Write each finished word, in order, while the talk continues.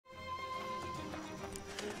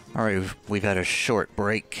Alright, we've had a short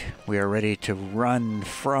break. We are ready to run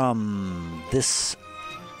from this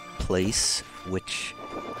place, which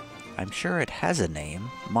I'm sure it has a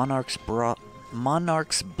name. Monarch's Bluff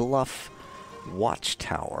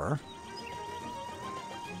Watchtower.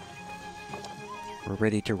 We're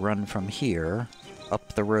ready to run from here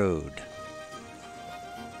up the road.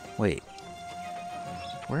 Wait.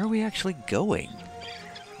 Where are we actually going?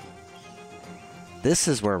 This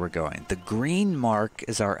is where we're going. The green mark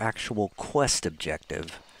is our actual quest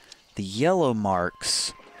objective. The yellow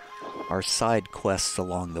marks are side quests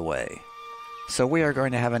along the way. So we are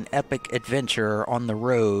going to have an epic adventure on the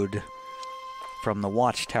road from the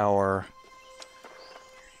watchtower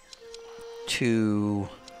to...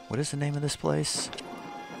 what is the name of this place?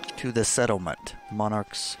 To the settlement.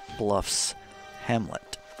 Monarch's Bluffs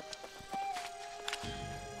Hamlet.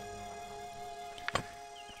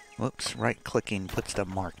 Whoops, right-clicking puts the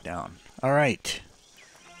mark down. Alright.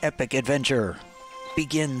 Epic adventure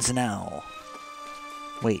begins now.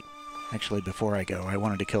 Wait, actually before I go, I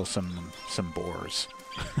wanted to kill some boars.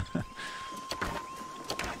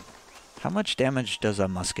 How much damage does a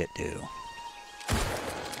musket do?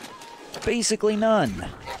 Basically none.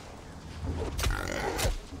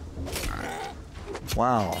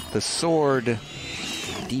 Wow, the sword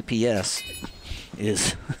DPS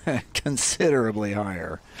is considerably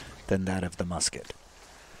higher than that of the musket.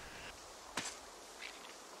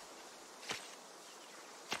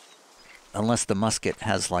 Unless the musket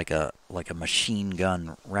has like a machine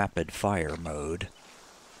gun rapid fire mode.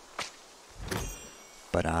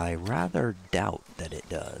 But I rather doubt that it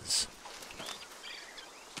does.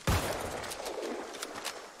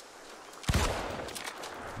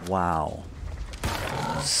 Wow.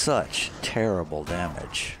 Such terrible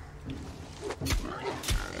damage.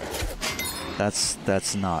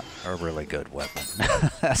 That's not a really good weapon.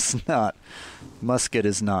 That's not... musket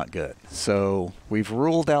is not good. So we've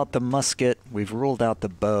ruled out the musket. We've ruled out the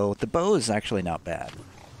bow. The bow is actually not bad.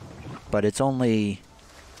 But it's only...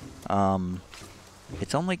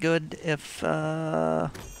 it's only good if...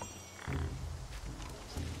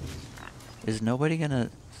 is nobody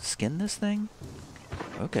gonna skin this thing?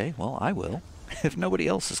 Okay, well, I will. If nobody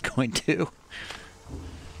else is going to.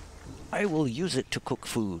 I will use it to cook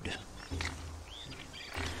food.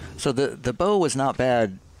 So the bow was not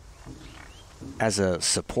bad as a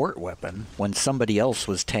support weapon. When somebody else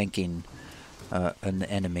was tanking an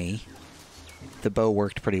enemy, the bow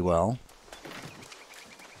worked pretty well.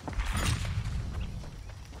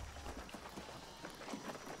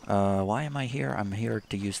 Why am I here? I'm here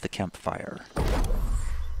to use the campfire.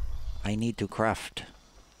 I need to craft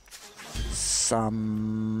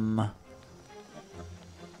some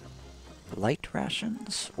light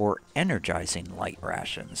rations or energizing light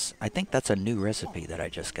rations. I think that's a new recipe that I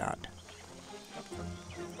just got.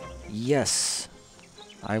 Yes,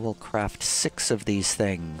 I will craft 6 of these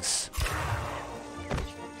things.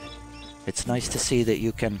 It's nice to see that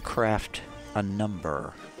you can craft a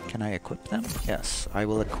number. Can I equip them? Yes, I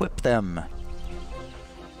will equip them.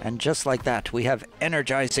 And just like that, we have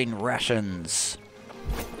energizing rations.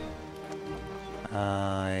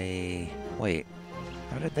 Wait.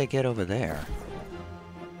 How did they get over there?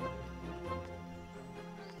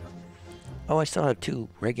 Oh, I still have 2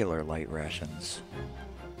 regular light rations.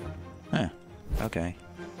 Huh. Okay.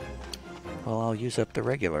 Well, I'll use up the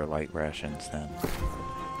regular light rations then.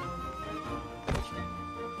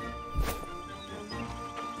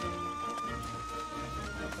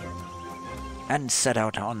 And set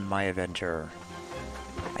out on my adventure.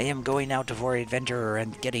 I am going out for adventure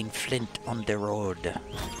and getting flint on the road.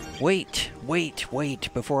 Wait,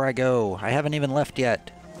 before I go. I haven't even left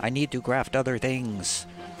yet. I need to craft other things.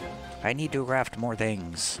 I need to craft more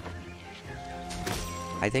things.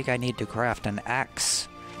 I think I need to craft an axe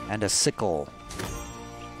and a sickle.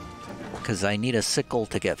 Because I need a sickle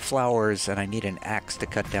to get flowers and I need an axe to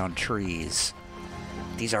cut down trees.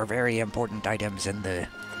 These are very important items in the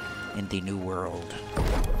new world.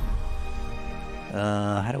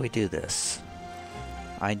 How do we do this?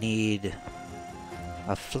 I need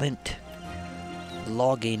a flint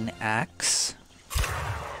logging axe.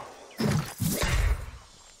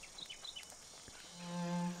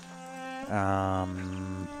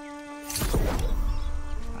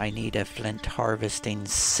 I need a flint harvesting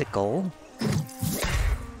sickle.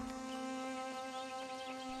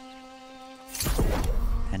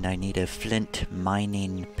 And I need a flint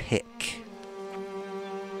mining pick.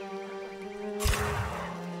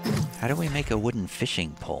 How do we make a wooden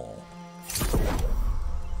fishing pole?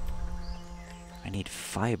 I need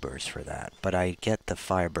fibers for that, but I get the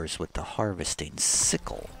fibers with the harvesting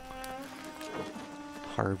sickle.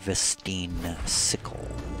 harvesting sickle.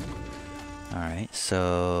 Alright,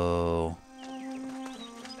 so...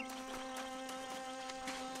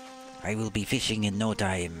 I will be fishing in no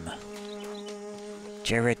time.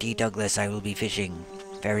 Charity Douglas, I will be fishing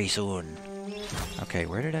very soon. Okay,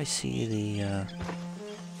 where did I see the,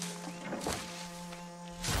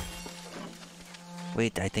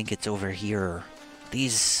 Wait, I think it's over here.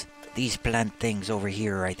 These plant things over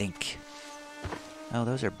here, I think. Oh,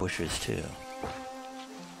 those are bushes too.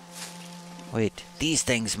 Wait, these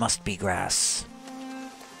things must be grass.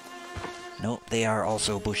 Nope, they are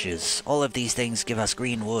also bushes. All of these things give us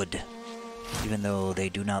green wood, even though they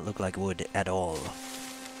do not look like wood at all.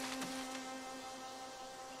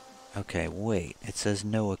 Okay, wait, it says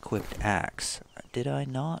no equipped axe. Did I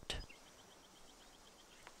not?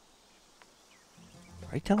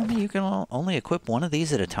 Are you telling me you can only equip one of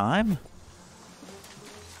these at a time?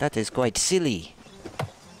 That is quite silly.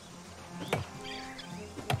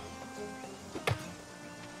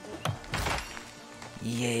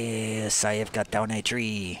 Yes, I have cut down a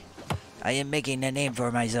tree. I am making a name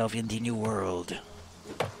for myself in the new world.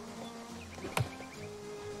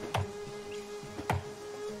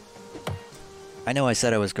 I know I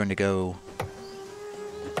said I was going to go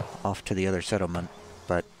off to the other settlement,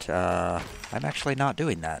 but I'm actually not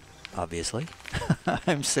doing that, obviously.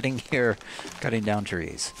 I'm sitting here cutting down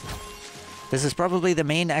trees. This is probably the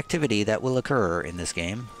main activity that will occur in this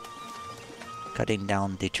game. Cutting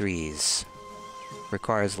down the trees.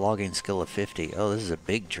 Requires logging skill of 50. Oh, this is a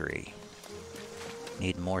big tree.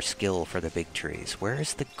 Need more skill for the big trees. Where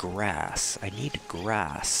is the grass? I need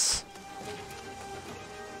grass.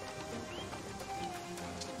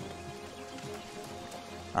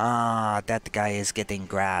 Ah, that guy is getting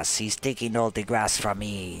grass. He's taking all the grass from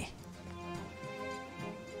me.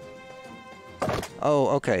 Oh,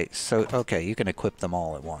 okay. So, okay, you can equip them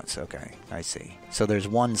all at once. Okay, I see. So there's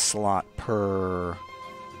one slot per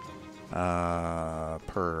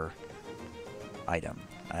item.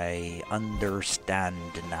 I understand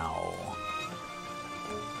now.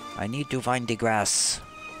 I need to find the grass.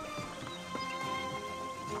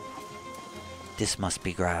 This must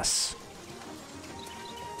be grass.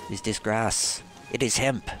 Is this grass? It is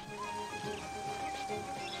hemp.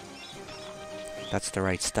 That's the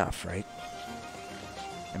right stuff, right?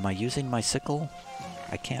 Am I using my sickle?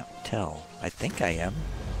 I can't tell. I think I am.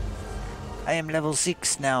 I am level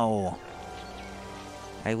 6 now.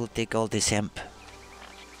 I will take all this hemp.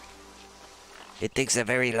 It takes a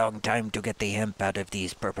very long time to get the hemp out of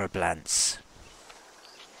these purple plants.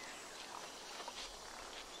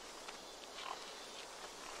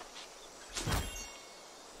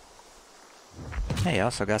 Hey, I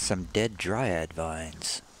also got some dead dryad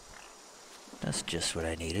vines. That's just what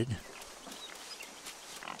I needed.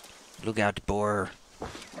 Look out, boar.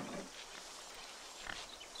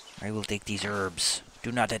 I will take these herbs.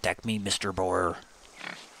 Do not attack me, Mr. Boar.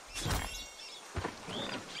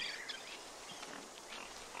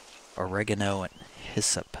 Oregano and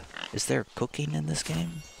hyssop. Is there cooking in this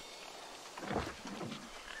game?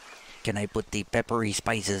 Can I put the peppery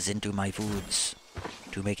spices into my foods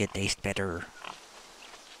to make it taste better?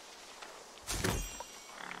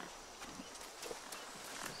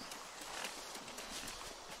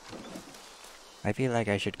 I feel like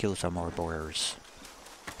I should kill some more boars.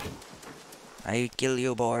 I kill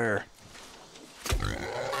you, boar.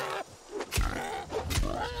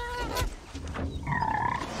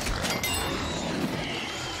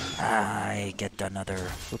 I get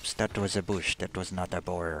another. Oops, that was a bush. That was not a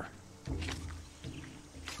boar.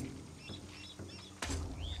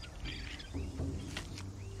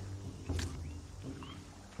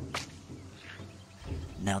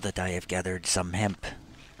 Now that I have gathered some hemp,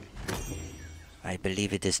 I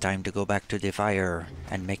believe it is time to go back to the fire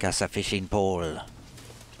and make us a fishing pole.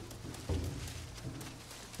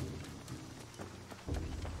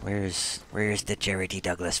 Where's the Charity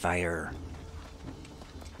Douglas fire?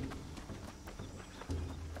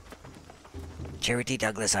 Charity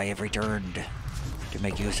Douglas, I have returned to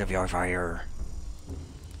make use of your fire.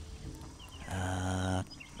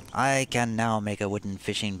 I can now make a wooden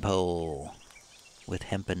fishing pole with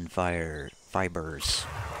hempen fibers.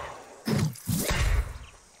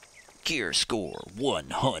 Gear score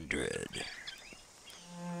 100.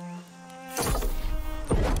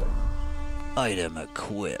 Item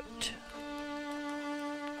equipped.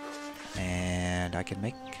 And I can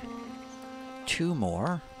make 2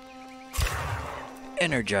 more.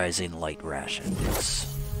 Energizing light rations.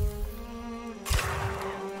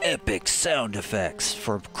 Epic sound effects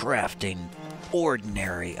for crafting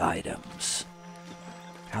ordinary items.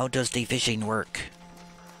 How does the fishing work?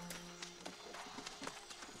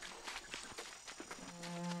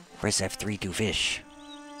 Press F3 to fish.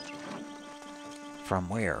 From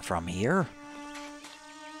where? From here?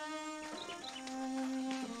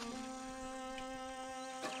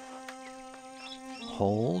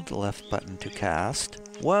 Hold left button to cast.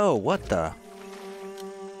 Whoa, what the?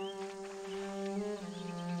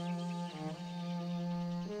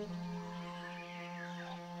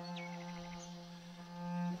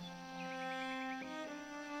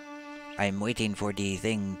 I'm waiting for the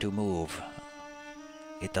thing to move.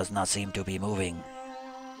 It does not seem to be moving.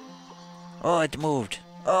 Oh, it moved.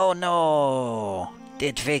 Oh no!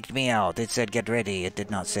 It faked me out. It said get ready. It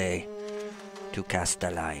did not say to cast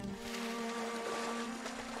a line.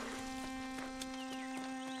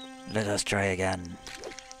 Let us try again.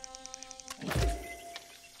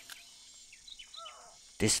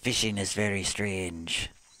 This fishing is very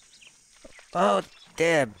strange. Oh,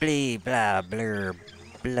 there, blee, blah, blur.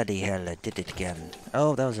 Bloody hell, I did it again.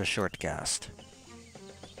 Oh, that was a short cast.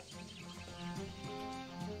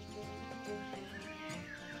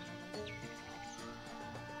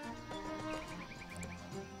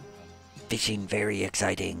 Fishing very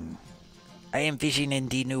exciting. I am fishing in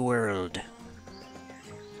the new world.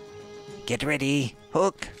 Get ready.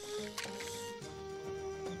 Hook.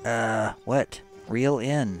 What? Reel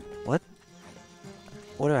in. What?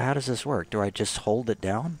 How does this work? Do I just hold it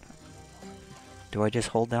down? Do I just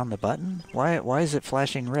hold down the button? Why is it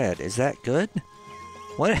flashing red? Is that good?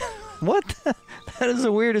 What? What? That is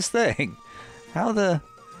the weirdest thing. How the...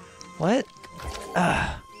 What?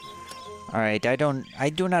 Alright, I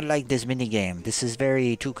do not like this minigame. This is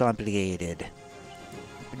too complicated.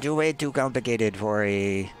 Way too complicated for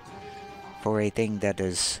a thing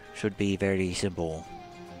that should be very simple.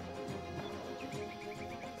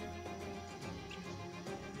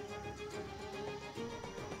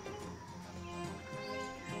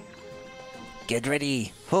 Get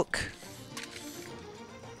ready, hook.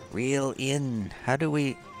 Reel in. How do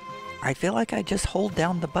we... I feel like I just hold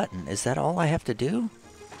down the button. Is that all I have to do?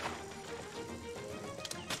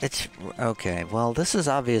 It's... Okay, well, this is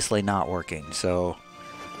obviously not working, so...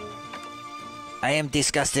 I am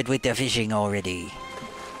disgusted with the fishing already.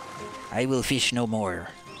 I will fish no more.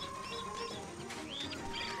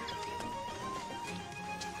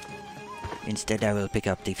 Instead, I will pick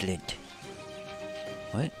up the flint.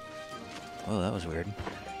 What? Oh, that was weird.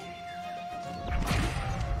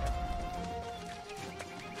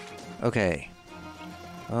 Okay.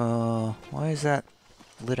 Why is that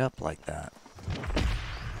lit up like that?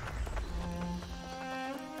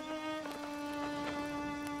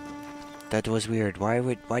 That was weird.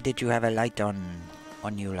 Why did you have a light on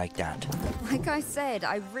you like that? Like I said,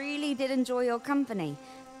 I really did enjoy your company.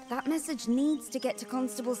 That message needs to get to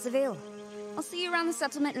Constable Seville. I'll see you around the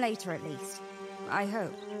settlement later at least. I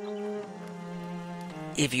hope.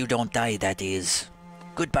 If you don't die, that is.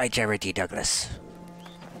 Goodbye, Charity Douglas.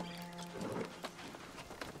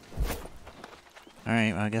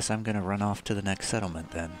 Alright, well, I guess I'm gonna run off to the next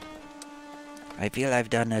settlement then. I feel I've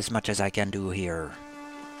done as much as I can do here.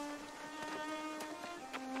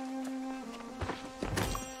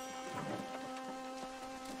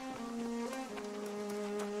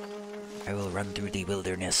 I will run through the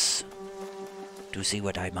wilderness to see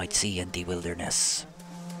what I might see in the wilderness.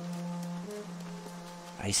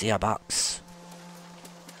 I see a box.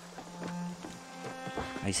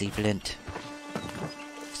 I see flint.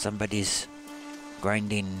 Somebody's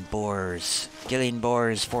grinding boars, killing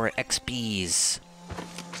boars for XPs.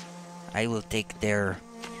 I will take their...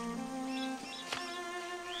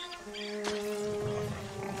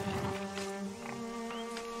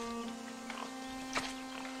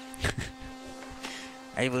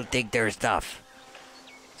 I will take their stuff.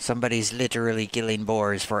 Somebody's literally killing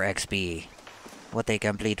boars for XP. What a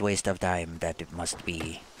complete waste of time that it must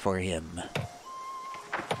be for him.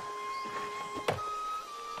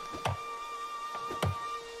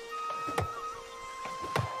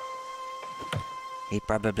 He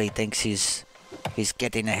probably thinks he's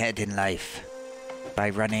getting ahead in life by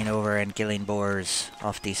running over and killing boars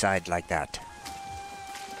off the side like that.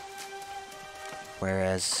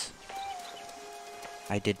 Whereas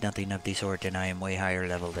I did nothing of the sort and I am way higher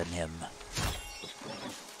level than him.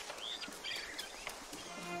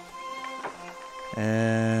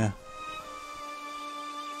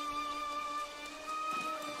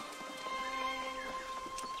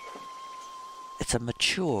 It's a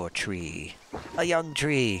mature tree. A young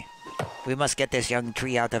tree. We must get this young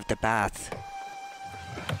tree out of the path.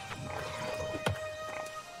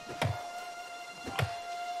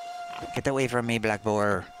 Get away from me, Black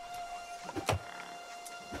Boar.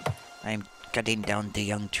 I'm cutting down the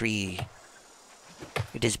young tree.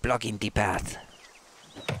 It is blocking the path.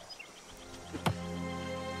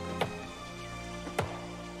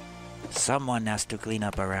 Someone has to clean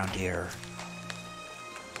up around here.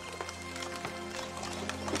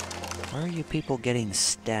 Where are you people getting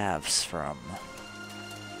staves from?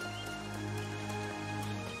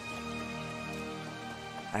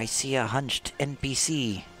 I see a hunched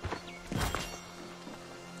NPC.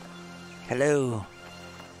 Hello.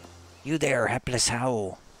 You there, hapless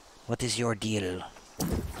How? What is your deal?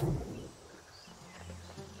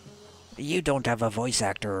 You don't have a voice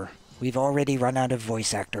actor. We've already run out of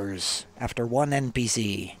voice actors after one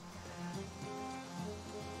NPC.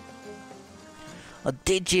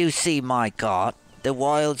 Did you see my cart? The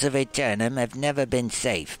wilds of Eternum have never been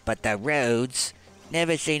safe, but the roads...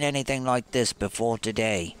 Never seen anything like this before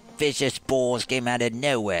today. Vicious boars came out of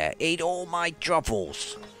nowhere, ate all my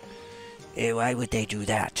truffles. Why would they do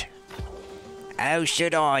that? How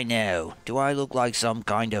should I know? Do I look like some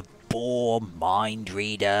kind of boar mind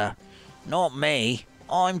reader? Not me.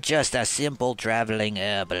 I'm just a simple travelling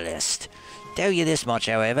herbalist. Tell you this much,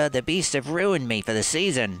 however, the beasts have ruined me for the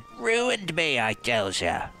season. Ruined me, I tells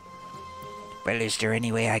ya. Well, is there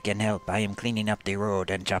any way I can help? I am cleaning up the road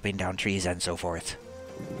and chopping down trees and so forth.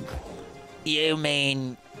 You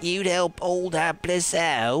mean you'd help old hapless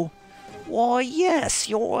How? Why, yes,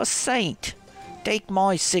 you're a saint. Take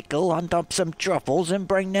my sickle, hunt up some truffles, and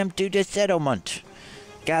bring them to the settlement.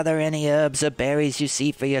 Gather any herbs or berries you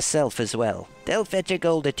see for yourself as well. They'll fetch a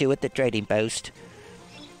gold or two at the trading post.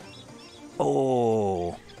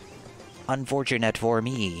 Oh, unfortunate for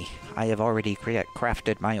me. I have already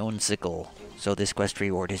crafted my own sickle, so this quest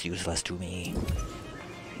reward is useless to me.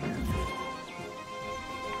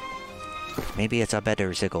 Maybe it's a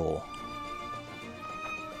better sickle.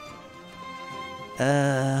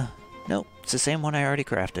 Nope, it's the same one I already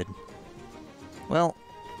crafted. Well,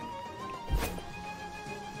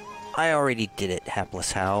 I already did it,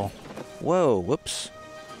 hapless How. Whoa, whoops.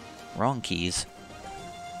 Wrong keys.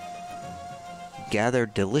 Gather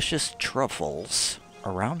delicious truffles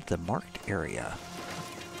around the marked area.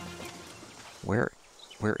 Where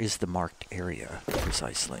is the marked area,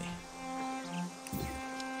 precisely?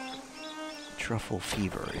 Truffle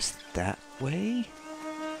fever, is that way?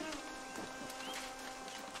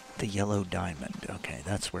 The yellow diamond. Okay,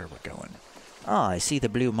 that's where we're going. Ah, I see the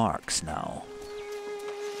blue marks now.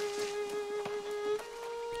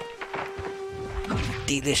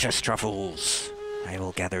 Delicious truffles! I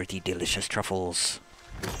will gather the delicious truffles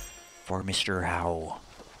for Mr. How.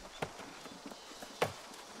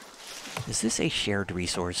 Is this a shared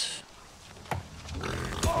resource?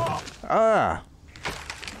 Ah!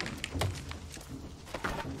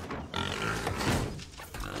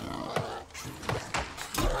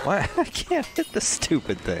 Why? I can't hit the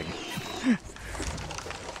stupid thing.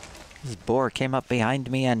 This boar came up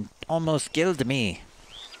behind me and almost killed me.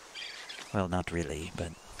 Well, not really,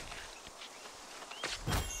 but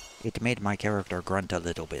it made my character grunt a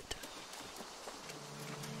little bit.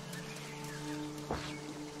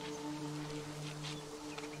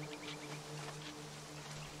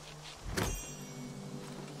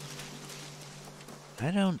 I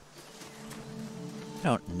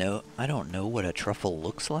don't know what a truffle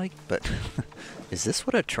looks like, but is this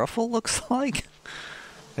what a truffle looks like?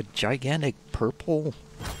 A gigantic purple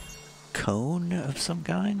cone of some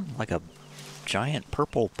kind? Like a giant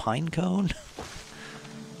purple pine cone?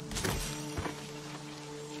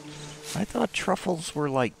 I thought truffles were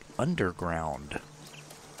like underground.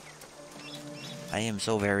 I am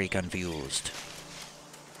so very confused.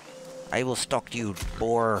 I will stalk you,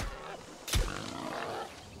 boar.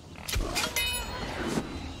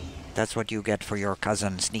 That's what you get for your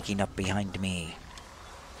cousin sneaking up behind me.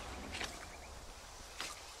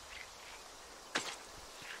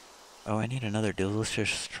 Oh, I need another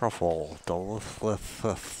delicious truffle.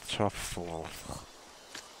 Delicious truffle.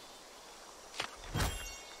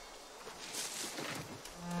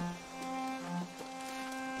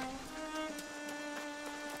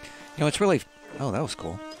 You know, it's really... Oh, that was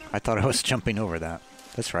cool. I thought I was jumping over that.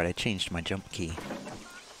 That's right, I changed my jump key.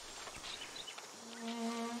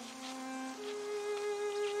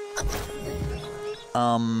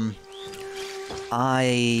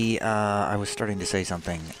 I was starting to say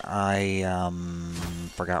something. I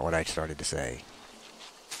forgot what I started to say.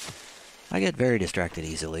 I get very distracted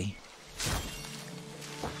easily.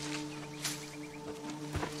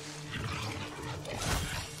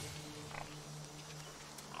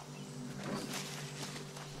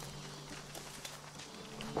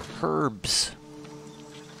 Herbs.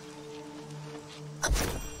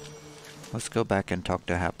 Let's go back and talk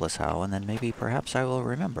to Hapless How, and then maybe perhaps I will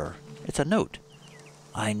remember. It's a note.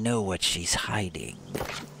 I know what she's hiding.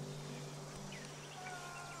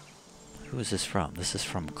 Who is this from? This is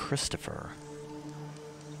from Christopher.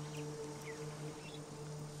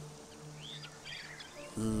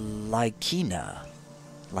 Lykina.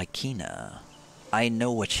 Lykina. I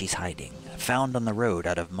know what she's hiding. Found on the road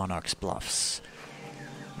out of Monarch's Bluffs.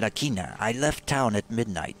 Lykina, I left town at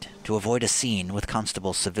midnight to avoid a scene with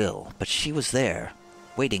Constable Seville, but she was there,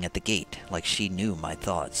 waiting at the gate like she knew my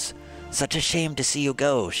thoughts. Such a shame to see you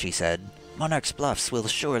go, she said. Monarch's Bluffs will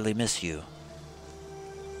surely miss you.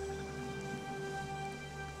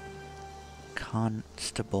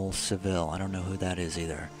 Constable Seville. I don't know who that is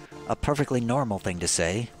either. A perfectly normal thing to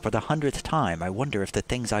say. For the 100th time, I wonder if the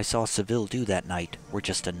things I saw Seville do that night were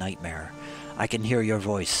just a nightmare. I can hear your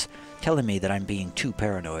voice, telling me that I'm being too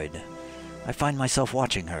paranoid. I find myself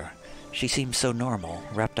watching her. She seems so normal,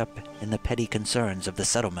 wrapped up in the petty concerns of the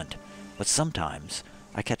settlement. But sometimes,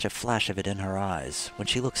 I catch a flash of it in her eyes when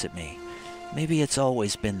she looks at me. Maybe it's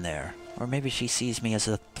always been there, or maybe she sees me as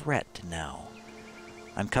a threat now.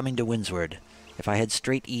 I'm coming to Windsward. If I head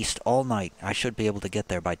straight east all night, I should be able to get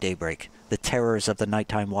there by daybreak. The terrors of the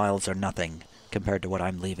nighttime wilds are nothing compared to what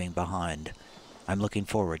I'm leaving behind. I'm looking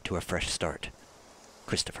forward to a fresh start.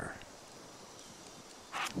 Christopher.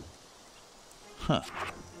 Huh.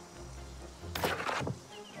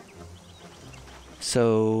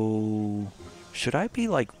 So, should I be,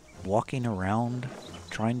 like, walking around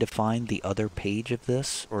trying to find the other page of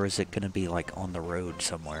this? Or is it going to be, like, on the road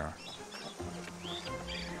somewhere?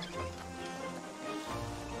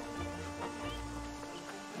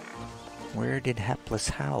 Where did Hapless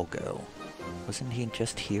Hal go? Wasn't he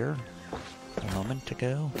just here a moment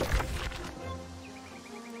ago?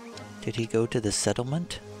 Did he go to the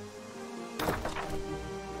settlement?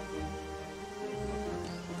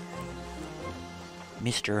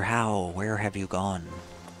 Mr. Howe, where have you gone?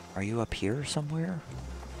 Are you up here somewhere?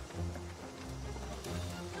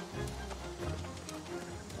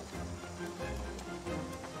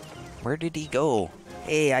 Where did he go?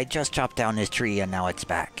 Hey, I just chopped down his tree and now it's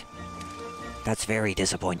back. That's very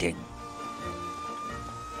disappointing.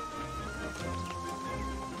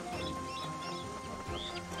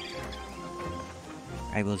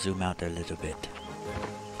 I will zoom out a little bit.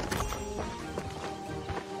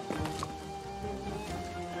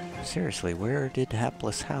 Seriously, where did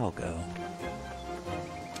Hapless Hal go?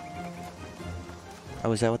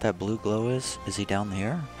 Oh, is that what that blue glow is? Is he down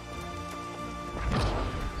here?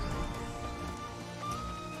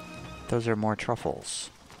 Those are more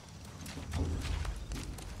truffles.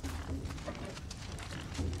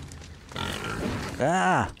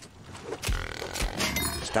 Ah!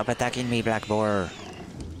 Stop attacking me, Black Boar.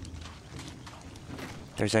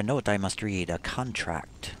 There's a note I must read, a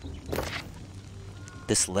contract.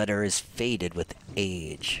 This letter is faded with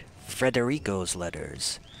age. Frederico's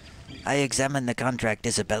letters. I examined the contract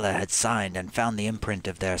Isabella had signed and found the imprint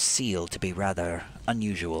of their seal to be rather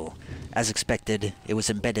unusual. As expected, it was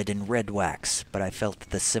embedded in red wax, but I felt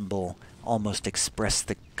that the symbol almost expressed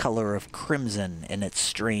the color of crimson in its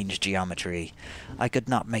strange geometry. I could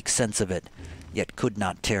not make sense of it, yet could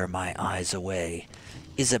not tear my eyes away.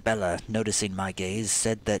 Isabella, noticing my gaze,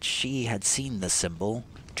 said that she had seen the symbol,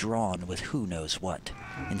 drawn with who knows what,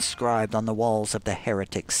 inscribed on the walls of the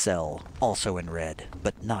heretic's cell, also in red,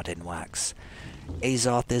 but not in wax.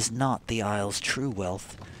 Azoth is not the Isle's true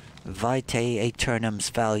wealth. Vitae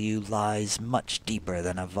Aeternum's value lies much deeper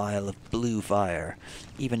than a vial of blue fire.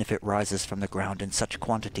 Even if it rises from the ground in such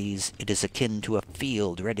quantities, it is akin to a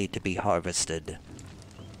field ready to be harvested.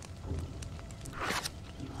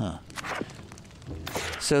 Huh.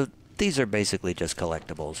 So, these are basically just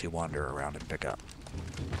collectibles you wander around and pick up.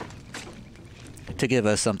 To give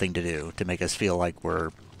us something to do, to make us feel like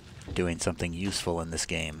we're doing something useful in this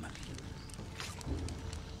game.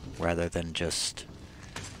 Rather than just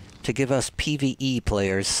to give us PvE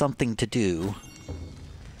players something to do,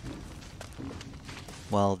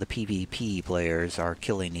 while the PvP players are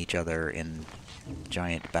killing each other in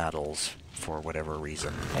giant battles for whatever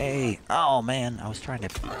reason. Hey! Oh man, I was trying to...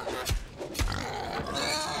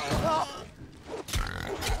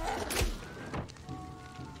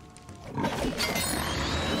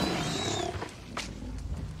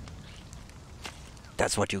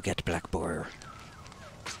 That's what you get, Black Boar.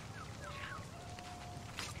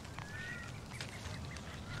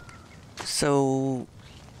 So...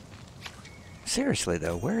 seriously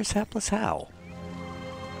though, where is Hapless Hal?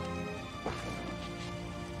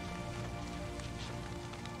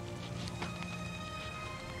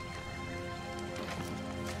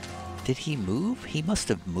 Did he move? He must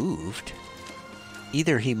have moved.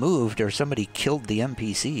 Either he moved or somebody killed the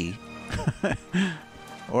NPC.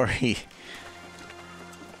 Or he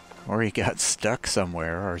got stuck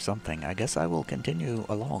somewhere or something. I guess I will continue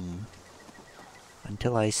along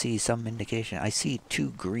until I see some indication. I see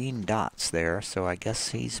 2 green dots there, so I guess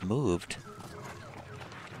he's moved.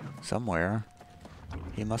 somewhere.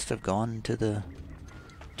 He must have gone to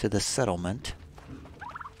the settlement.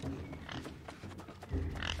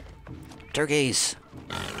 Turkeys!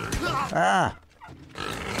 Ah!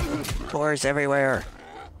 Boars everywhere!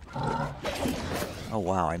 Oh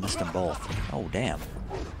wow, I missed them both. Oh damn.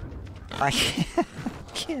 I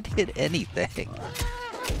can't hit anything.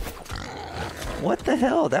 What the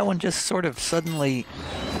hell? That one just sort of suddenly...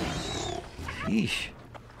 Yeesh.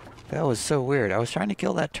 That was so weird. I was trying to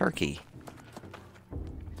kill that turkey.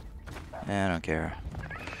 I don't care.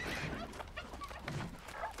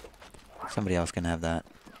 Somebody else can have that.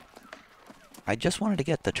 I just wanted to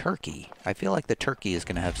get the turkey. I feel like the turkey is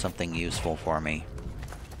going to have something useful for me.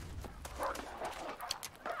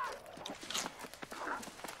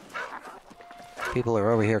 People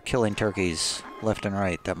are over here killing turkeys left and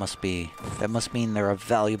right. That must mean they're a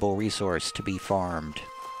valuable resource to be farmed.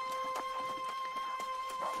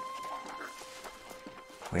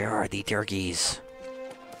 Where are the turkeys?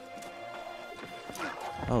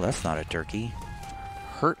 Oh, that's not a turkey.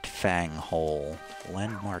 Hurt Fang Hole.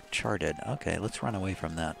 Landmark charted. Okay, let's run away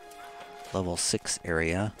from that level 6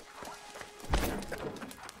 area.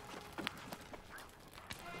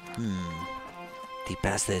 The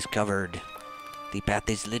path is covered. The path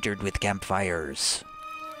is littered with campfires.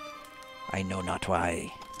 I know not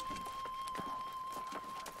why.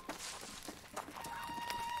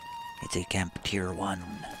 It's a camp tier 1.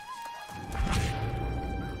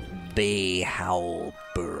 Bay Howl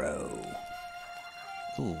Burrow.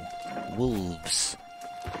 Ooh, wolves.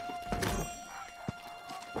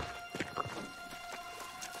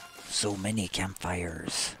 So many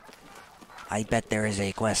campfires. I bet there is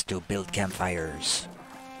a quest to build campfires.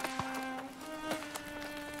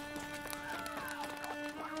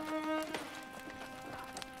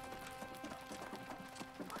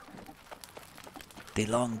 The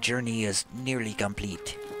long journey is nearly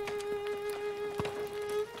complete.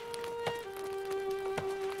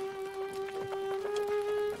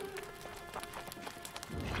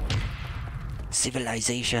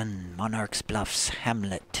 Civilization, Monarch's Bluffs,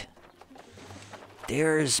 Hamlet.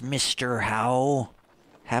 There's Mr. Howe.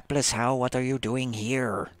 Hapless Howe, what are you doing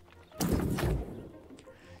here?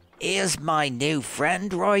 Here's my new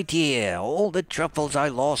friend right here. All the truffles I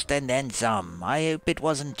lost and then some. I hope it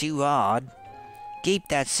wasn't too hard. Keep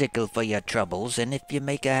that sickle for your troubles, and if you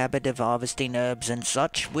make a habit of harvesting herbs and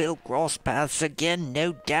such, we'll cross paths again,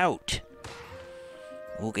 no doubt.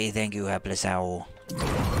 Okay, thank you, Hapless Owl.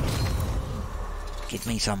 Give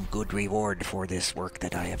me some good reward for this work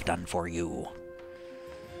that I have done for you.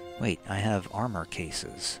 Wait, I have armor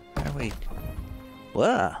cases. Oh, wait.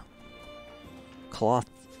 Whoa! Cloth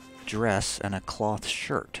dress and a cloth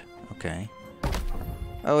shirt. Okay.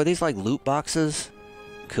 Oh, are these like loot boxes?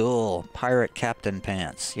 Cool. Pirate captain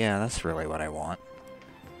pants. Yeah, that's really what I want.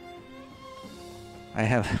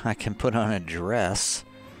 I can put on a dress.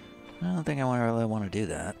 I don't think I really want to do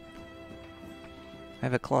that. I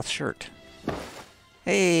have a cloth shirt.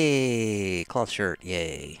 Hey! Cloth shirt.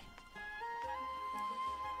 Yay.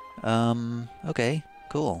 Okay.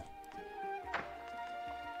 Cool.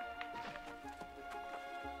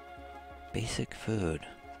 Basic food.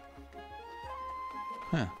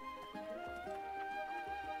 Huh.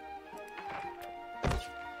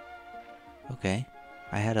 Okay.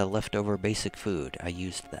 I had a leftover basic food. I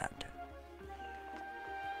used that.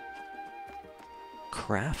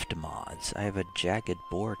 Craft mods. I have a jagged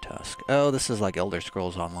boar tusk. Oh, this is like Elder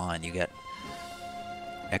Scrolls Online. You get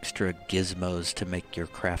extra gizmos to make your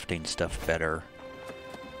crafting stuff better.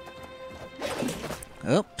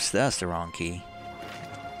 Oops, that's the wrong key.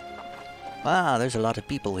 Wow, there's a lot of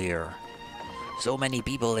people here. So many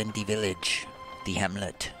people in the village. The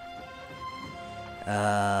hamlet.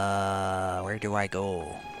 Where do I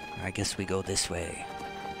go? I guess we go this way.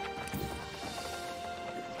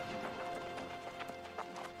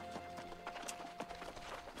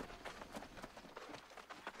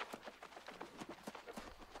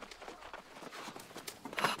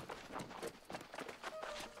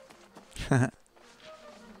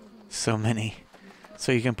 So many.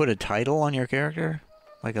 So you can put a title on your character?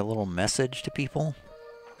 Like a little message to people?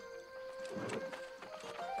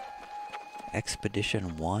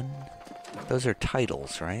 Expedition 1? Those are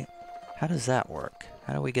titles, right? How does that work?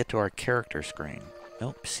 How do we get to our character screen?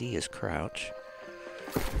 Nope, C is crouch.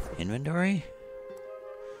 Inventory?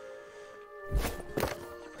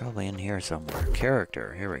 Probably in here somewhere.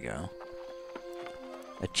 Character, here we go.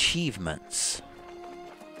 Achievements.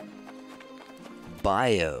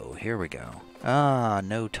 Bio, here we go. Ah,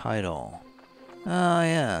 no title. Ah,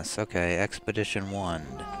 yes, okay, Expedition 1.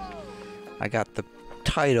 I got the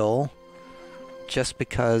title just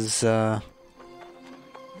because,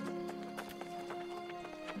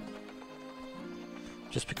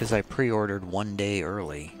 Just because I pre-ordered 1 day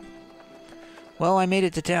early. Well, I made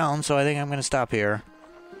it to town, so I think I'm going to stop here.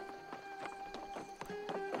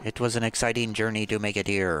 It was an exciting journey to make it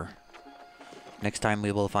here. Next time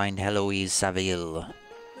we will find Heloise Saville.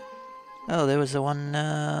 Oh, there was the one,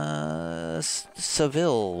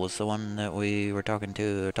 Seville was the one that we were talking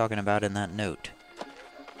about in that note.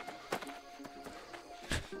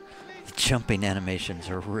 The jumping animations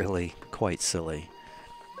are really quite silly.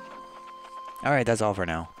 Alright, that's all for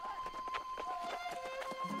now.